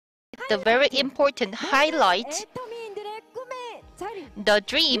the very important highlight, the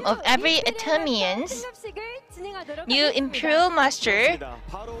dream of every Atomian's new Imperial Master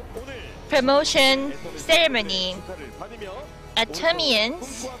promotion ceremony.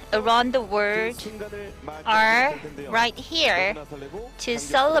 Atomians around the world are right here to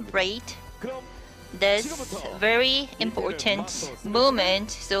celebrate this very important moment.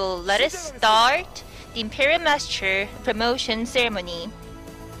 So let us start the Imperial Master promotion ceremony.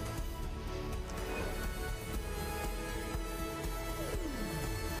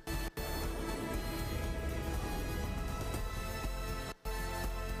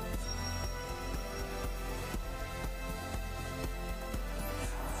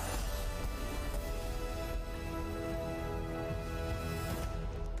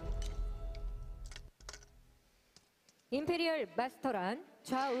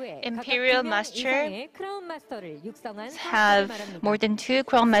 Imperial Masters have more than 2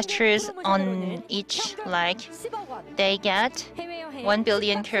 Crown Masters on each leg. They get 1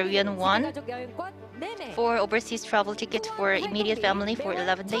 billion Korean won for overseas travel tickets for immediate family for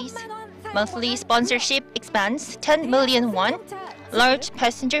 11 days. Monthly sponsorship expense 10 million won. Large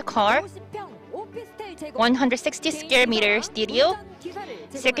passenger car, 160 square meter studio.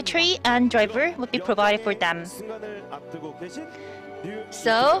 Secretary and driver would be provided for them.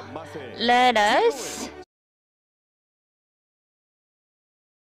 So, let us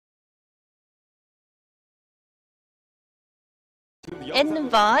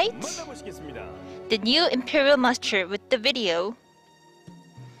invite the new Imperial Master with the video.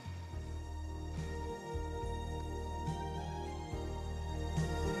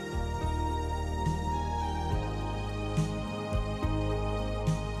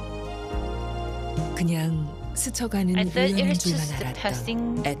 I thought it was just a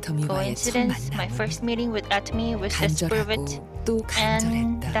passing coincidence. My first meeting with Atomy was the spirit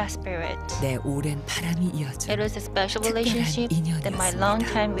and that spirit. It was a special relationship that my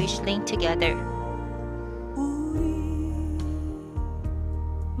long-time wish linked together.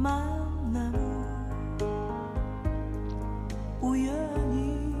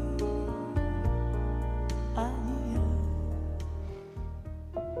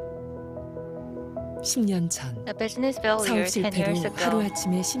 10년 전 A business failure 10 years ago,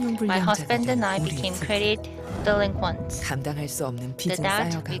 하루아침에 my 신용불량자가 husband and I 된 became 우리 credit delinquents. 감당할 수 없는 The 빚은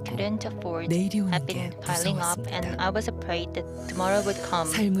debt we 쌓여가고 couldn't afford 내일이 오는 had 게 been piling up, and I 무서웠습니다. was afraid that tomorrow would come.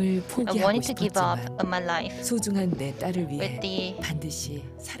 삶을 I 포기하고 wanted to give up 싶었지만 on my life 소중한 내 딸을 위해 with the 반드시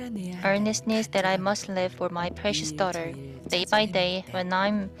살아내야 earnestness that I 하는 must live for my precious daughter. 일주일 Day by day, 찾아내는데 when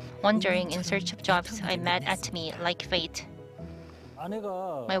I'm wandering in search of jobs, I met Atomy like fate.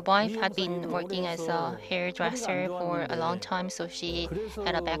 My wife had been working as a hairdresser for a long time, so she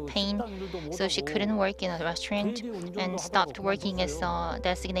had a back pain, so she couldn't work in a restaurant and stopped working as a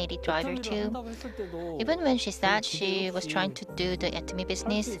designated driver too. Even when she said she was trying to do the Atomy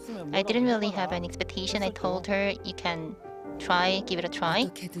business, I didn't really have an expectation. I told her, you can try, give it a try.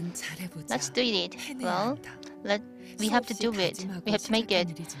 어떻게든 잘해보자. Let's do it. 해내야 Well, 한다. we have to do it. We have to make it.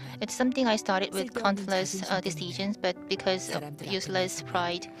 It's something I started with countless decisions, but because of useless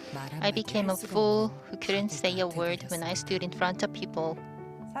pride, I became a fool who couldn't say a word when I stood in front of people.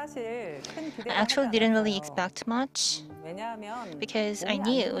 I actually didn't really expect much because I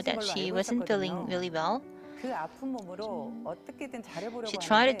knew that she wasn't feeling really well. She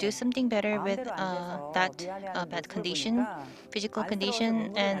tried to do something better with that bad condition, physical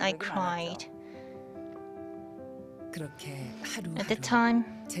condition, and I cried. At the time,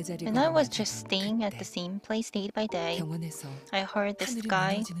 when I was just staying at the same place day by day, I heard this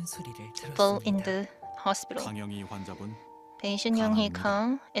guy fall in the hospital. Patient Young Hee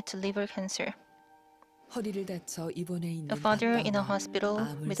Kang, it's liver cancer. A father in a hospital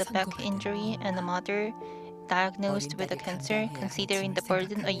with a back injury and a mother diagnosed with a cancer, considering the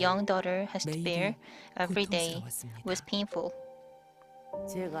burden a young daughter has to bear every day, was painful.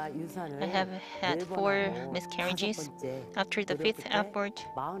 I have had 4 miscarriages. After the 5th effort,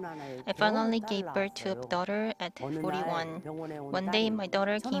 I finally gave birth to a daughter at 41. One day, my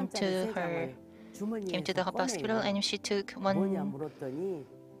daughter came to the hospital and she took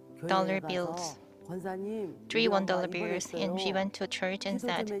 $1 bills, 3 $1 bills, and she went to a church and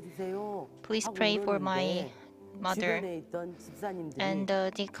said, "Please pray for my mother." And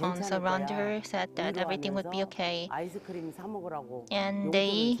the deacons around her said that everything would be okay. And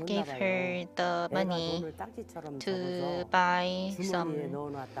they gave her the money to buy some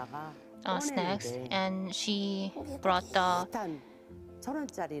snacks, and she brought the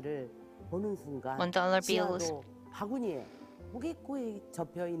 $1 bills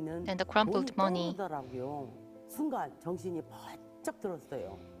and the crumpled money.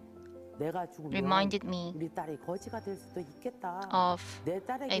 reminded me of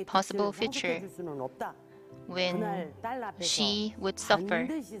a possible future when she would suffer.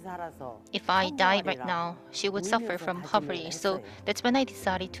 If I die right now, she would suffer from poverty. So that's when I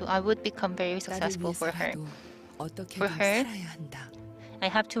decided I would become very successful for her. For her, I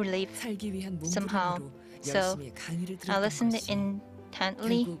have to live somehow. So I listened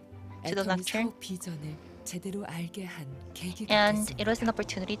intently to the lecture, and it was an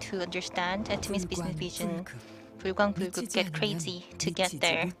opportunity to understand Atomi's business vision. 불광불급, get crazy to get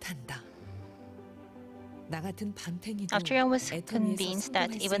there. After I was convinced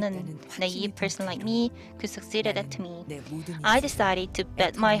that even a naive person like me could succeed at Atomy, I decided to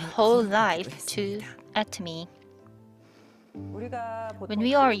bet my whole life to Atomy. When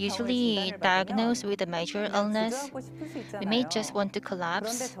we are usually diagnosed with a major illness, we may just want to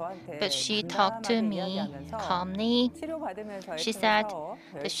collapse, but she talked to me calmly. She said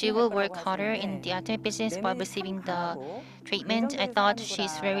that she will work harder in the atomic business while receiving the treatment. I thought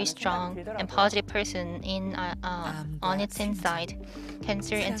she's very strong and positive person on its inside,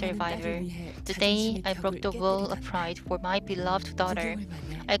 cancer and survivor. Today, I broke the wall of pride for my beloved daughter.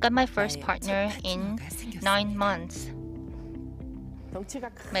 I got my first partner in 9 months.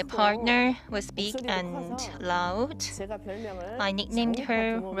 My partner was big and loud. I nicknamed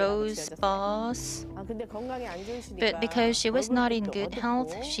her Rose Boss. But because she was not in good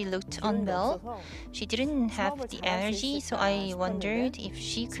health, she looked unwell. She didn't have the energy, so I wondered if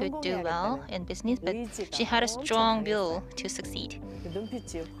she could do well in business, but she had a strong will to succeed.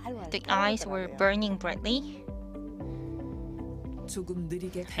 The eyes were burning brightly.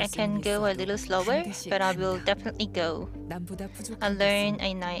 I can go a little slower, but I will definitely go. I learn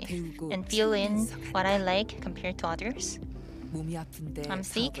and fill in what I like compared to others. I'm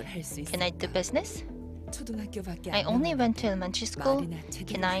sick. Can I do business? I only went to elementary school.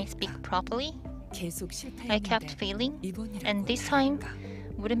 Can I speak properly? I kept failing, and this time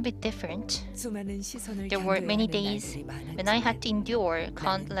wouldn't be different. There were many days when I had to endure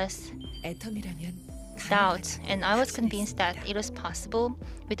countless doubts, and I was convinced that it was possible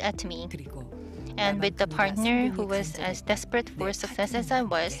with Atomy. And with the partner who was as desperate for success as I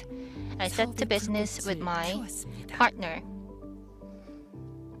was, I set to business with my partner.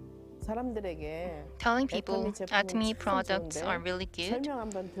 Telling people Atomy products are really good,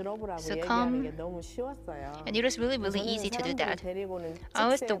 so come, and it was really easy to do that. I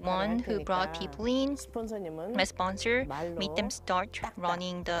was the one who brought people in. My sponsor made them start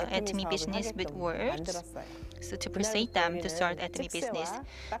running the Atomy business with words, so to persuade them to start Atomy business.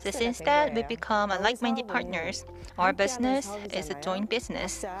 So since that, we become like-minded partners. Our business is a joint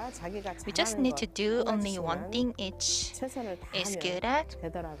business. We just need to do only one thing each is good at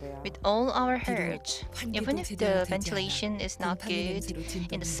with all our heart. Even if the ventilation is not good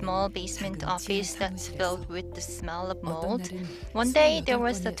in the small basement office that's filled with the smell of mold. One day there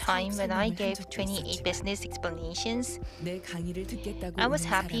was a time when I gave 28 business explanations. I was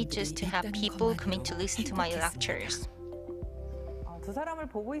happy just to have people coming to listen to my lectures.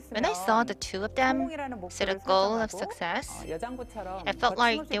 When I saw the two of them set a goal of success, I felt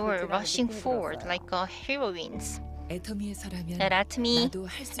like they were rushing forward like heroines. At Atomy,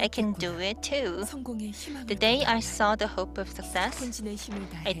 I can do it too. The day I saw the hope of success,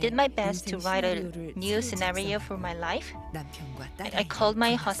 I did my best to write a new scenario for my life. I called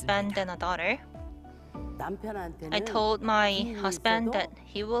my husband and a daughter. I told my husband that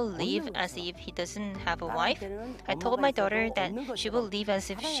he will live as if he doesn't have a wife. I told my daughter that she will live as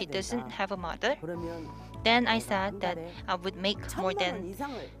if she doesn't have a mother. Then I said that I would make more than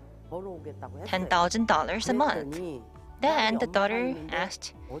 $10,000 a month. Then the daughter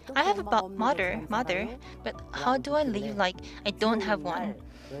asked, I have a mother, but how do I live like I don't have one?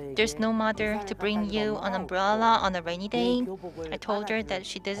 There's no mother to bring you an umbrella on a rainy day. I told her that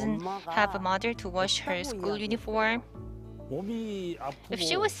she doesn't have a mother to wash her school uniform. If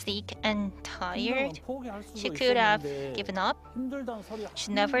she was sick and tired, she could have given up.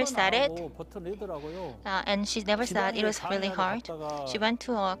 She never said it, and she never said it was really hard. She went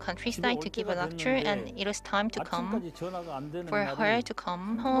to a countryside to give a lecture, and it was time to come for her to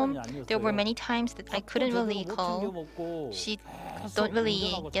come home. There were many times that I couldn't really call. She don't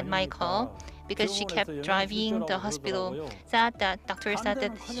really get my call, because she kept driving. The hospital said that doctor said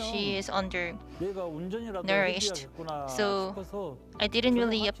that she is undernourished. So I didn't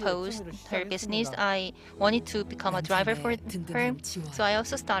really oppose her business. I wanted to become a driver for her. So I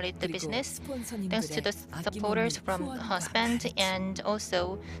also started the business thanks to the supporters from husband and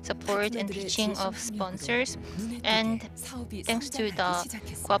also support and teaching of sponsors. And thanks to the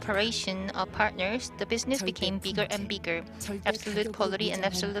cooperation of partners, the business became bigger and bigger. Absolute quality and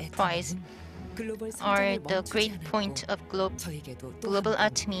absolute price are the great point of global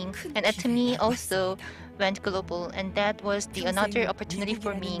atomy, and atomy also went global, and that was the another opportunity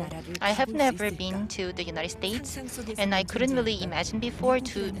for me. I have never been to the United States, and I couldn't really imagine before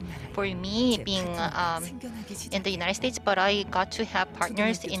for me being in the United States, but I got to have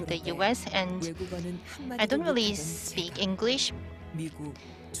partners in the US, and I don't really speak English.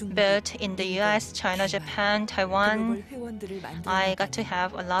 But in the US, China, Japan, Taiwan, I got to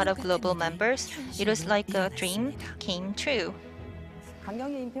have a lot of global members. It was like a dream came true.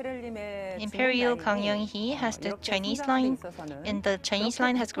 Imperial Gangyeonghee has the Chinese line, and the Chinese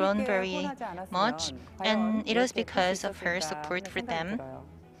line has grown very much, and it was because of her support for them.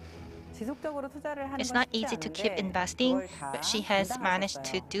 It's not easy to keep investing, but she has managed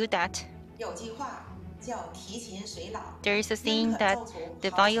to do that. There is a saying that the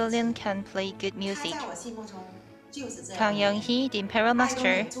violin can play good music. Kang Young-hee, the Imperial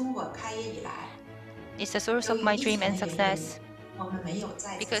Master, is the source of my dream and success.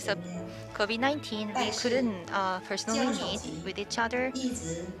 Because of COVID-19, we couldn't personally meet with each other,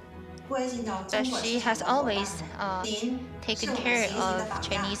 but she has always taken care of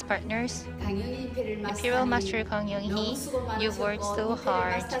Chinese partners. Imperial Master Kang Young-hee, you worked so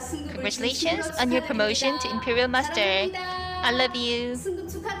hard. Congratulations on your promotion to Imperial Master. I love you.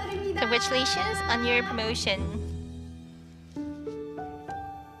 Congratulations on your promotion.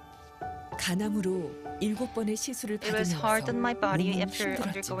 It was hard on my body after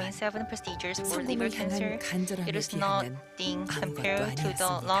undergoing 7 procedures for liver cancer. It is nothing compared to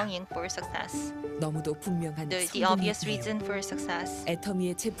the longing for success. The obvious reason for success.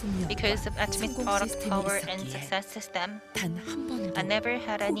 Because of Atomic product power and success system, I never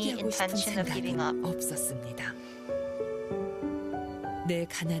had any intention of giving up.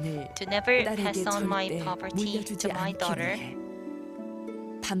 To never pass on my poverty to my daughter.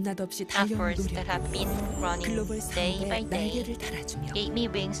 Efforts that have been running day by day gave me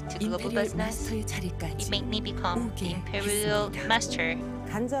wings to global business. It made me become the Imperial Master.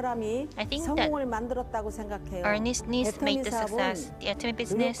 I think that earnestness made the success. The Atomic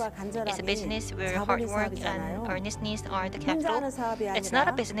business is a business where hard work and earnestness are the capital. It's not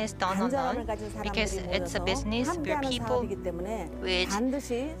a business done alone, because it's a business where people with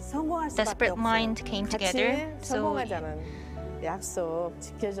desperate mind came together. So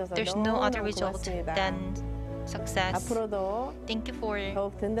there's no other result than success. Thank you for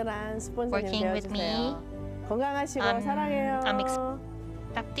working with me. I'm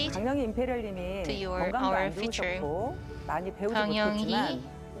expected to our future. Kang Young-hee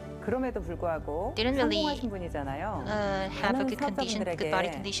didn't really have a good body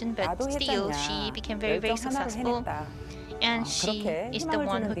condition, but still she became very, very successful. And she is the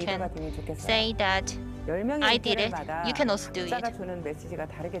one who can say that I did it, you can also do it.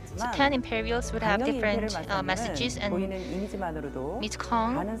 So 10 Imperials would have different messages, and Ms.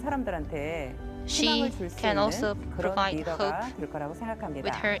 Kang, she can also provide hope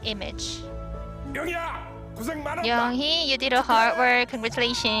with her image. Young-hee, you did a hard work.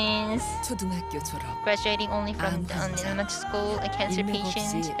 Congratulations. Graduating only from the elementary school, a cancer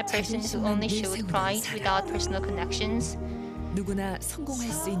patient, a person who only showed pride without personal connections.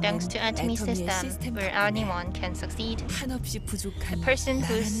 Thanks to Atomy system, where anyone can succeed. A person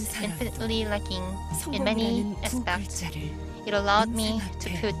who's infinitely lacking in many aspects. It allowed me to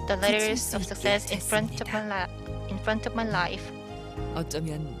put the letters of success in front of my life.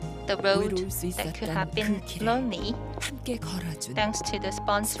 The road that could have been lonely, thanks to the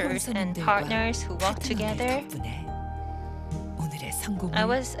sponsors and partners who worked together, I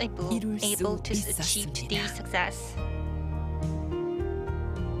was able to achieve today's success.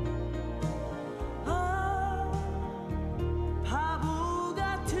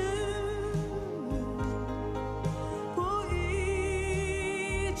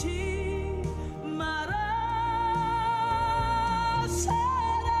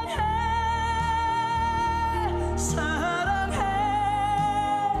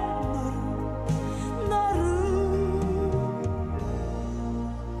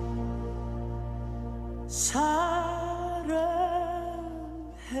 사랑해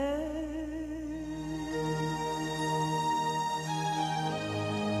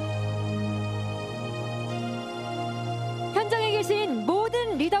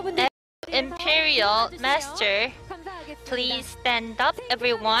Imperial Master, please stand up,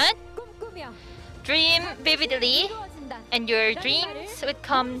 everyone. Dream vividly, and your dreams would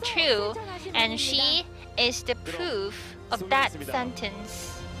come true. And she is the proof of that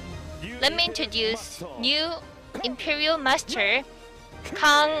sentence. Let me introduce new Imperial Master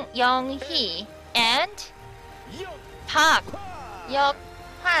Kang Young-hee and Park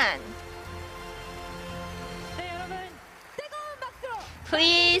Yeok-hwan.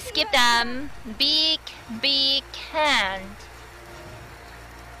 Please give them big hand.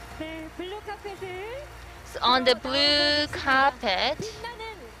 So on the blue carpet,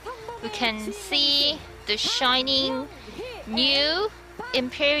 we can see the shining new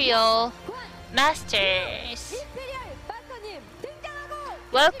Imperial Masters.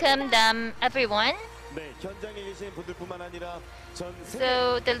 Welcome them, everyone.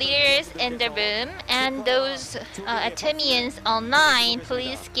 So the leaders in the room and those Athenians online,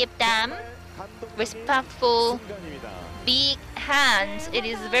 please give them respectful big hands. It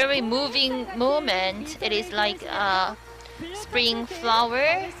is a very moving moment. It is like a spring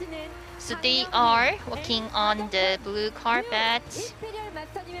flower. So they are walking on the blue carpet.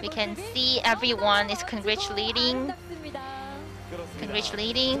 We can see everyone is congratulating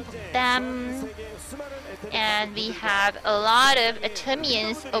them. And we have a lot of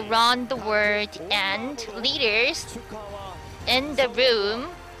Athenians around the world, and leaders in the room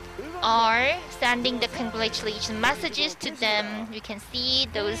are sending the congratulation messages to them. You can see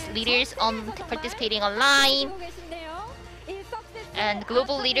those leaders participating online, and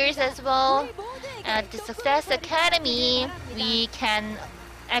global leaders as well. At the Success Academy, we can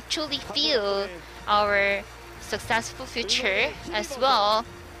actually feel our successful future as well.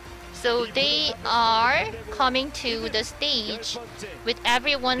 So they are coming to the stage with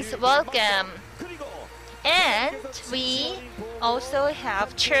everyone's welcome. And we also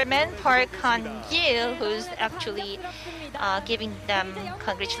have Chairman Park Han-gil, who's actually giving them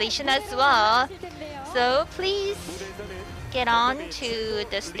congratulations as well. So please get on to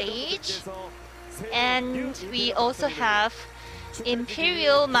the stage. And we also have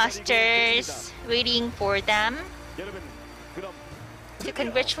Imperial Masters waiting for them to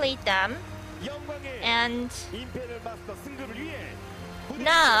congratulate them. And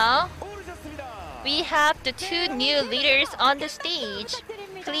now we have the two new leaders on the stage.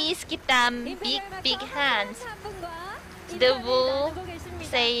 Please give them big hands. They will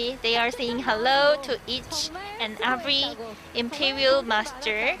say they are saying hello to each and every Imperial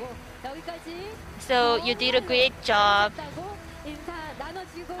Master. So you did a great job.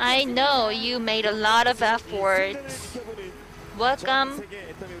 I know you made a lot of efforts. Welcome.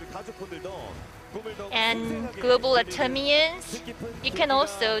 And global Athenians, you can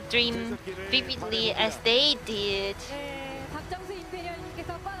also dream vividly as they did.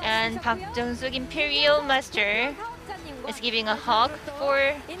 And Park Jung-suk Imperial Master is giving a hug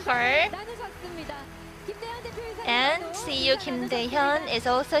for her. And CEO Kim Dae-hyun is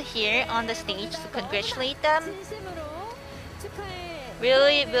also here on the stage to congratulate them.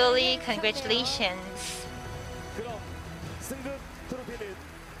 Really congratulations.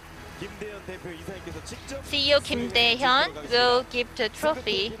 CEO Kim Dae-hyun will give the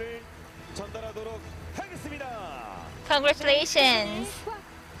trophy. Congratulations!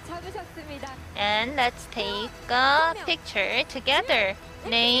 And let's take a picture together.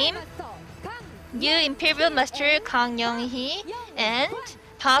 Name: new Imperial Master Kang Young-hee and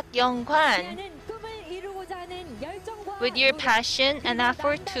Park Yeok-hwan. With your passion and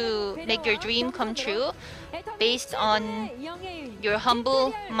effort to make your dream come true, based on your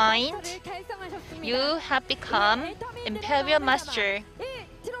humble mind, you have become Imperial Master.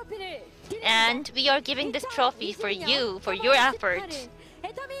 And we are giving this trophy for you, for your effort.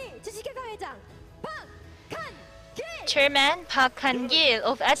 Chairman Park Han-gil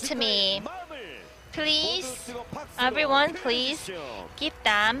of Atomy, please, everyone, please give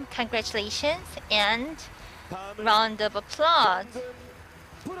them congratulations and round of applause.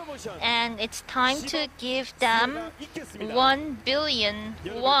 And it's time to give them 1 billion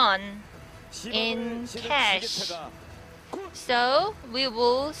won in cash. So we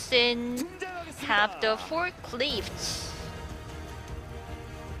will soon have the forklifts.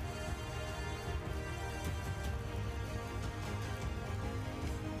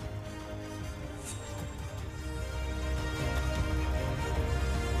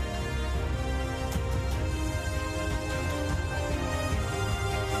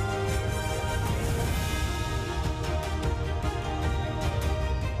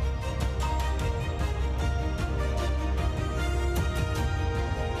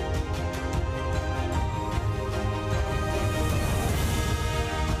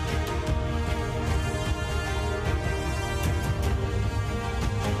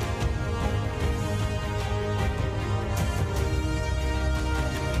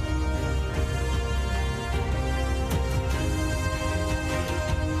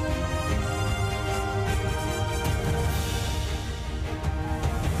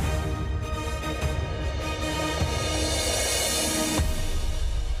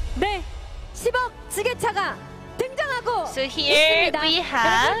 지게차가 등장하고 So here 있습니다. we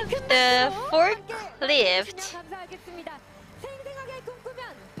have the forklift. 감사하겠습니다. 생생하게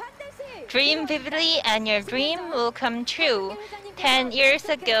꿈꾸면 반드시 Dream vividly and your dream will come true. 10 years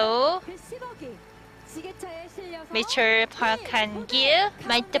ago, 그 10억이 지게차에 실려서 Mr. Park Han-gil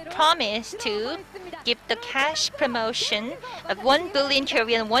made the promise to give the cash promotion of 1 billion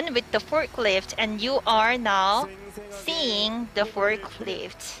Korean won with the forklift, and you are now seeing the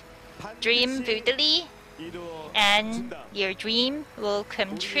forklift. Dream vividly and your dream will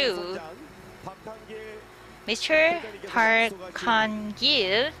come true. Mr. Park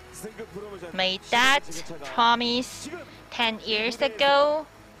Han-gil made that promise 10 years ago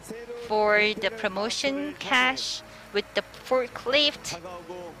for the promotion cash with the forklift,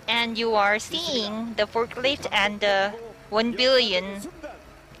 and you are seeing the forklift and the 1 billion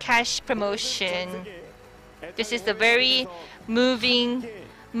cash promotion. This is a very moving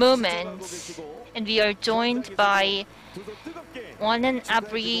moment, and we are joined by one and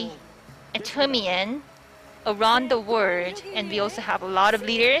every Atomian around the world, and we also have a lot of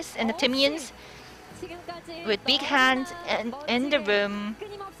leaders and Atomians with big hands and in the room.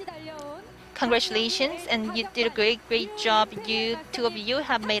 Congratulations, and you did a great job. You two of you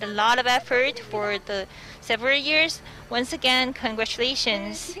have made a lot of effort for the several years. Once again,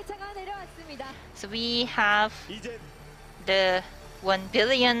 congratulations. So we have the 1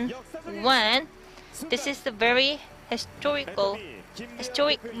 billion won. This is a very historic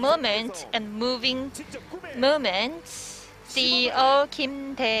moment and moving moment. CEO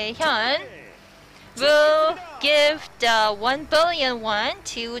Kim Tae-hyun will give the 1 billion won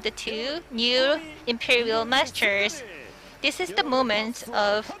to the two new imperial masters. This is the moment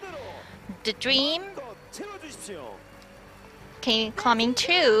of the dream coming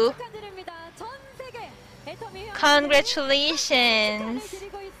true. Congratulations!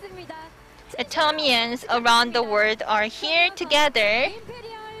 Atomians around the world are here together,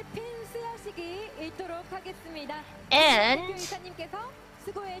 and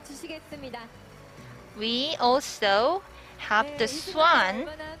we also have the swan.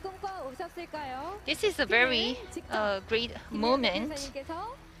 This is a very great moment.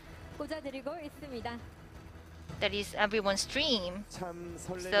 That is everyone's dream.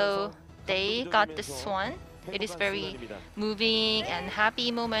 So they got the swan. It is very moving and happy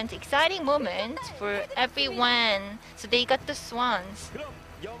moment, exciting moment for everyone. So they got the swans.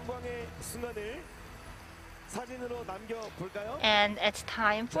 And it's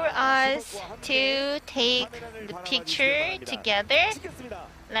time for us to take the picture together.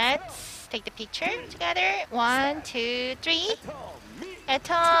 Let's take the picture together. 1, 2, 3.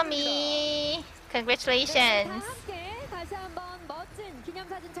 Atomy! Congratulations!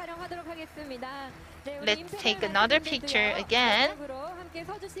 Let's take another picture again.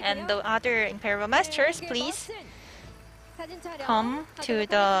 And the other Imperial Masters, please come to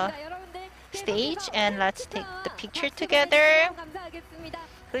the stage and let's take the picture together.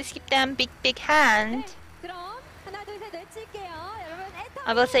 Please give them big hand.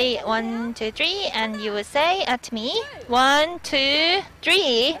 I will say 1, 2, 3, and you will say at me 1, 2,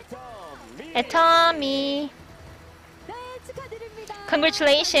 3. Atomy.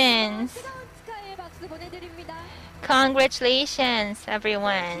 Congratulations. Congratulations,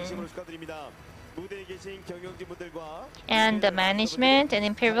 everyone. And the management and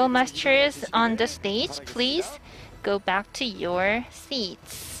Imperial Masters on the stage, please go back to your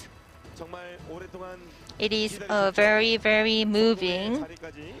seats. It is a very moving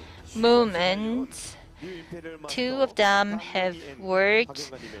moment. Two of them have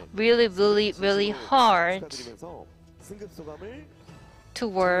worked really hard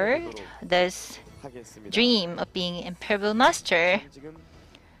toward this dream of being Imperial Master.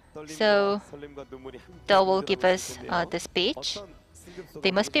 So they will give us the speech.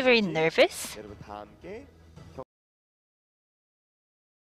 They must be very nervous.